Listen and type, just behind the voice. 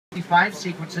1955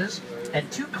 sequences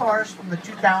and 2 cars from the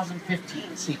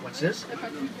 2015 sequences.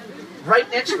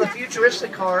 Right next to the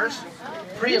futuristic cars,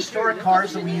 prehistoric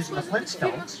cars that we use in the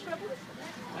Flintstones.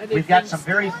 We've got some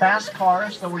very fast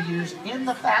cars that were used in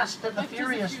the Fast and the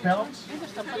Furious films.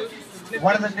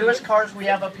 One of the newest cars we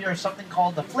have up here is something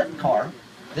called the Flip Car.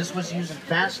 This was used in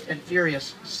Fast and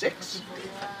Furious 6.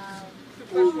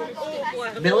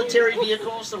 Military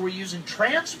vehicles that were used in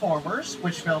Transformers,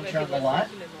 which filmed here on the lot.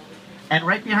 And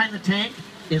right behind the tank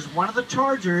is one of the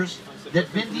Chargers that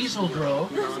Vin Diesel drove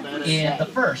in the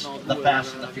first, The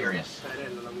Fast and the Furious.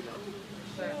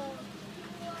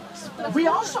 We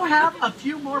also have a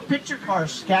few more picture cars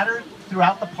scattered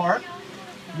throughout the park.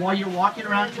 While you're walking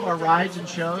around to our rides and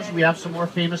shows, we have some more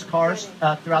famous cars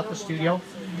throughout the studio.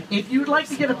 If you'd like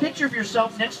to get a picture of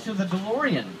yourself next to the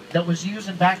DeLorean that was used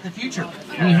in Back to the Future,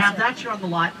 we have that here on the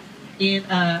lot in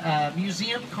a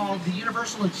museum called the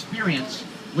Universal Experience,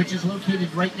 which is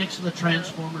located right next to the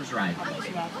Transformers ride.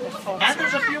 And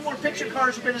there's a few more picture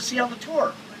cars we're going to see on the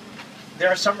tour. There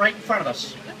are some right in front of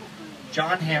us.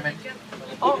 John Hammond.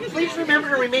 Oh, please remember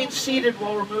to remain seated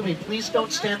while we're moving. Please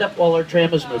don't stand up while our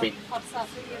tram is moving.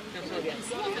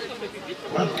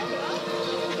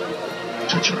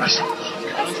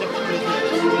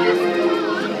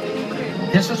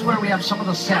 This is where we have some of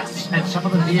the sets and some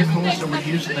of the vehicles that were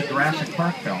used in the Jurassic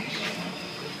Park films.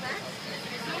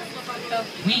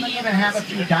 We even have a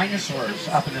few dinosaurs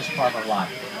up in this part of our lot.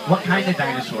 What kind of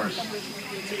dinosaurs?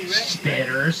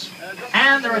 Spitters.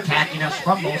 And they're attacking us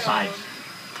from both sides.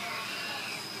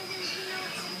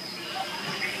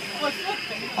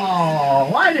 Oh,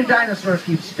 why do dinosaurs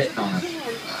keep spitting on us?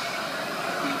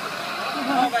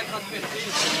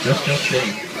 Just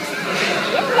kidding.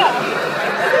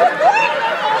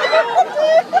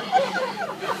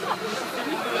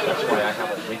 That's why I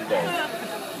have a window.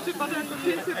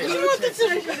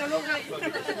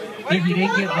 If you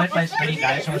didn't get wet by spitting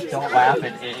dinosaurs, don't laugh.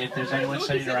 And if there's anyone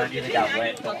sitting around you that got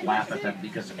wet, don't laugh at them.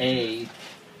 Because A,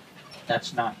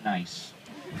 that's not nice.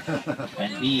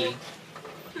 And B,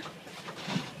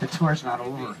 the tour's not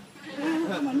over.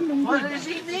 What does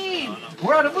he mean?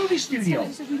 We're at a movie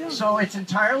studio. So it's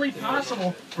entirely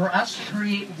possible for us to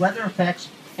create weather effects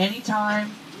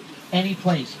anytime, any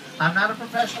place. I'm not a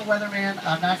professional weatherman.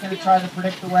 I'm not going to try to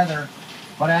predict the weather.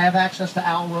 But I have access to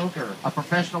Al Roker, a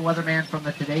professional weatherman from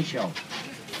the Today Show.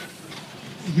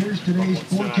 Here's today's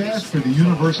forecast for the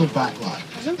Universal Backlot.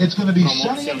 It's going to be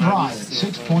sunny and dry at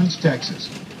 6 Points, Texas.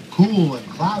 Cool and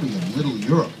cloudy in Little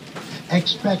Europe.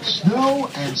 Expect snow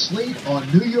and sleet on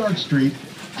New York Street.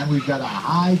 And we've got a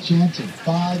high chance of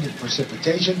fog and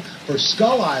precipitation for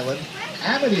Skull Island,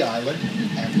 Amity Island,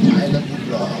 and Island of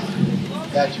God.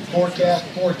 That's your forecast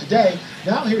for today.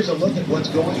 Now here's a look at what's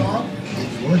going on in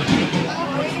your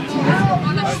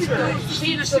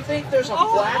See, to think there's a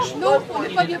flash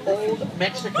flood in old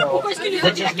Mexico, which is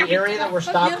the area that we're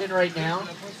stopped in right now.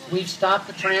 We've stopped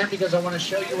the tram because I want to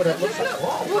show you what it looks like.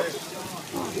 Whoa,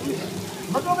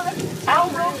 look over there. Al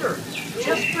Roker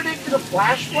just predicted a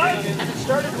flash flood, and it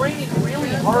started raining really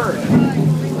hard.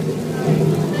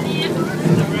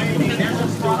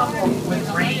 There's a problem with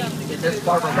rain in this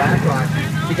part of Backlot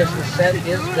because the set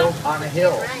is built on a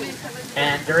hill.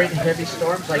 And during heavy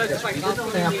storms like this, we don't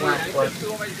have flash floods.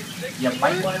 You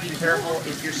might want to be careful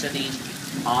if you're sitting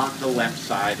on the left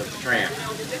side of the tram.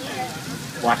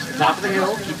 Watch the top of the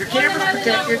hill. Keep your cameras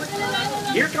protected.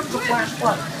 Here comes the flash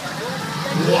flood.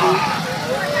 Wow.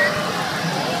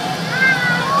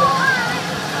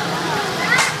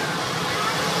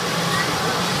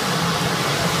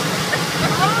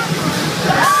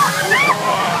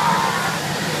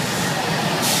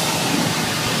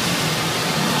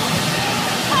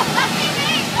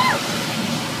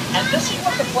 And this is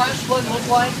what the flash flood looked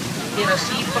like in a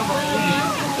scene from a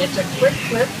movie. It's a quick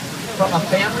clip from a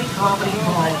family comedy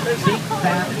called Big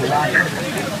Fat Liar.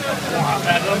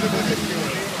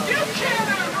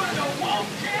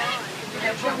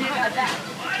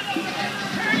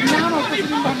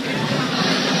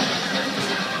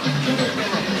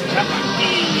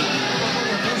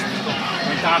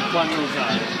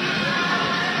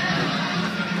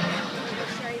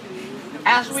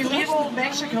 As we leave old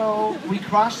Mexico, we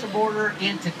cross the border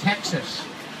into Texas,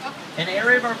 an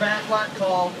area of our backlot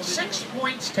called 6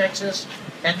 Points, Texas.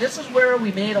 And this is where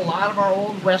we made a lot of our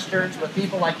old westerns with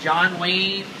people like John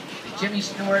Wayne, Jimmy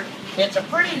Stewart. It's a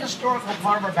pretty historical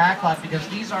part of our backlot because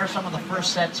these are some of the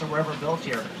first sets that were ever built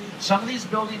here. Some of these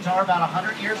buildings are about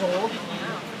 100 years old.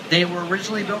 They were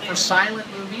originally built for silent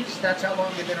movies. That's how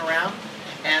long they've been around.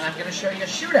 And I'm going to show you a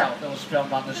shootout that was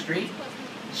filmed on the street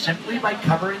simply by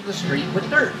covering the street with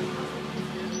dirt.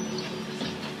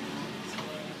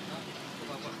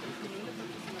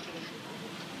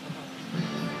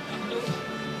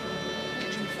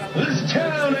 This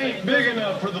town ain't big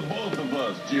enough for the both of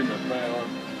us, Jimmy Fallon.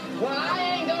 Well, I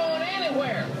ain't going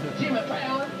anywhere, Jimmy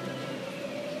Fallon.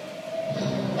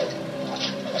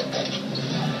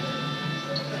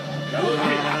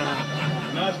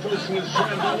 Not supposed to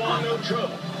trying to want no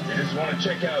trouble. They just want to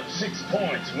check out 6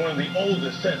 Points, one of the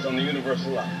oldest sets on the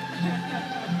Universal line.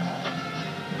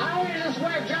 I heard this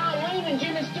where John Wayne and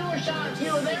Jimmy Stewart shot a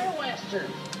few of their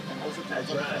westerns.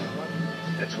 That's right.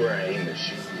 That's where I aim to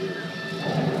shoot you.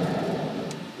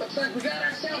 Looks like we got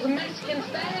ourselves a Mexican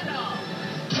standoff.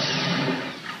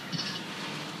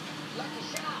 Lucky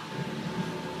shot.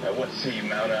 I want to see you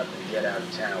mount up and get out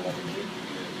of town when we get you.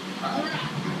 All right.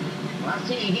 Well, I'll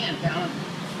see you again, Fallon.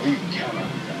 You can count on it.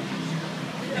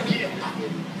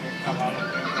 Come on.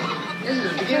 This is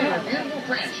the beginning of a beautiful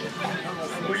friendship.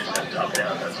 We just have to talk it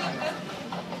out, that's all.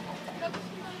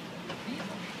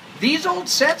 These old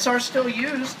sets are still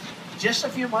used. Just a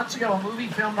few months ago, a movie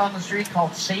filmed on the street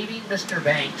called Saving Mr.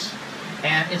 Banks,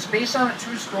 and it's based on a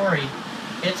true story.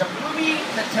 It's a movie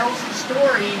that tells the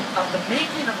story of the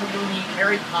making of the movie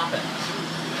Mary Poppins.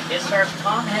 It stars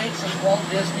Tom Hanks as Walt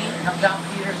Disney, comes out in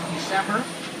theaters in December,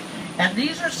 and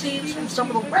these are scenes from some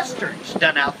of the westerns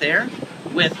done out there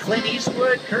with Clint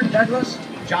Eastwood, Kirk Douglas,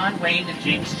 John Wayne, and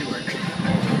James Stewart.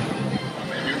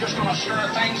 Maybe you're just going to stir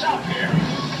things up here.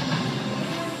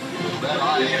 That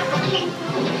I am.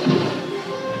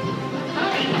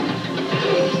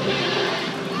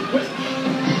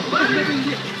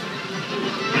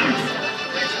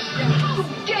 How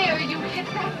dare you hit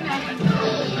that man?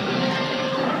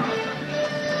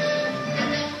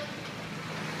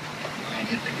 I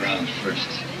hit the ground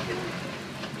first.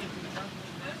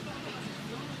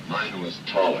 Mine was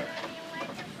taller.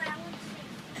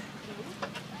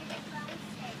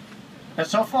 And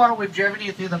so far, we've driven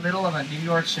you through the middle of a New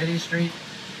York City street.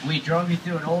 We drove you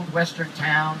through an old western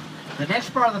town. The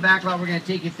next part of the backlot we're going to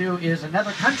take you through is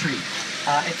another country.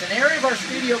 It's an area of our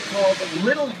studio called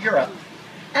Little Europe.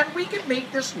 And we can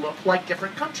make this look like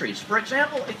different countries. For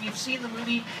example, if you've seen the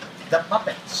movie The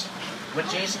Muppets with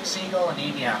Jason Segel and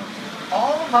Amy Adams,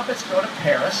 all the Muppets go to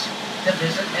Paris to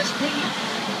visit Miss Piggy.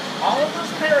 All of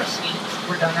those Paris scenes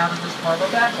were done out in this part of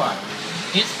the backlot.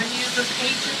 It's been used as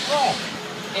ancient Rome.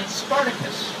 In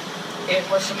Spartacus, it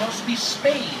was supposed to be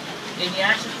Spain in the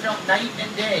action film Night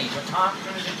and Day with Tom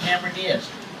Cruise and Cameron Diaz.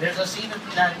 There's a scene near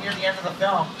the end of the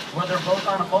film where they're both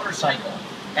on a motorcycle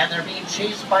and they're being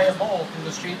chased by a bull through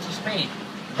the streets of Spain.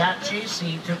 That chase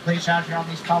scene took place out here on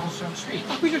these cobblestone streets.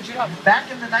 Back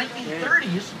in the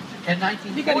 1930s and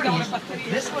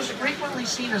 1940s, this was frequently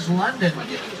seen as London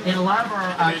in a lot of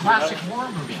our classic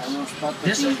horror movies.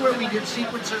 This is where we did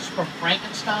sequences from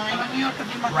Frankenstein,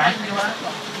 Dracula,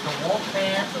 The Wolf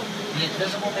Man, The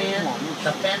Invisible Man,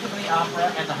 The Phantom of the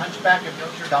Opera, and The Hunchback of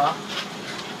Notre Dame.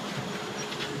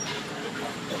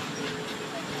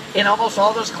 In almost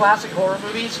all those classic horror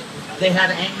movies, they had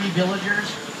angry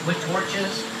villagers with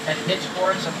torches and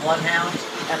pitchforks and bloodhounds,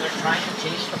 and they're trying to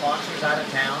chase the monsters out of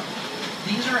town.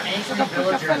 These are angry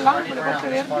villagers running around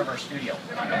this part of our studio.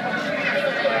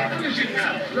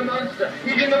 The monster.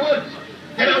 He's in the woods.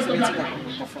 Get out the back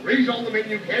house. Raise all the men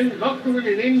you can, lock the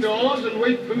women indoors, and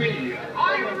wait for me.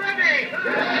 Are you ready?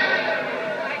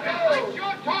 Take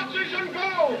your torches and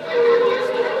go!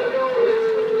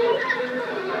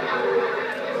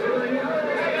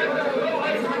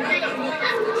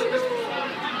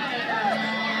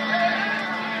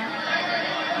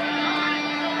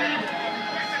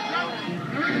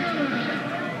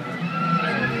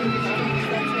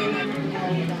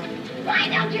 Why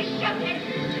don't you shoot it?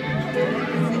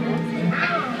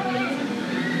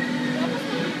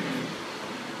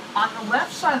 On the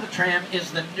left side of the tram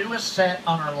is the newest set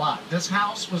on our lot. This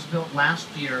house was built last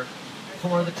year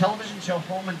for the television show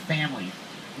Home and Family,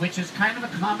 which is kind of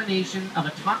a combination of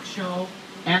a talk show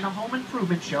and a home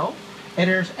improvement show. It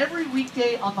airs every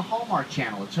weekday on the Hallmark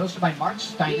Channel. It's hosted by Mark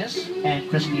Steinis and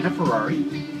Christina Ferrari.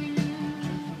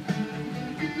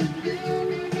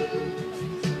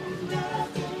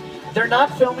 They're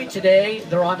not filming today.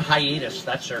 They're on hiatus.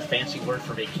 That's their fancy word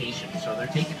for vacation. So they're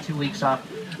taking 2 weeks off.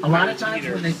 A lot of times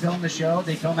when they film the show,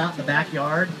 they film out in the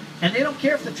backyard, and they don't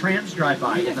care if the trams drive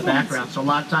by in the background. So a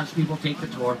lot of times people take the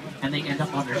tour, and they end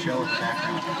up on their show in the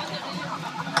background.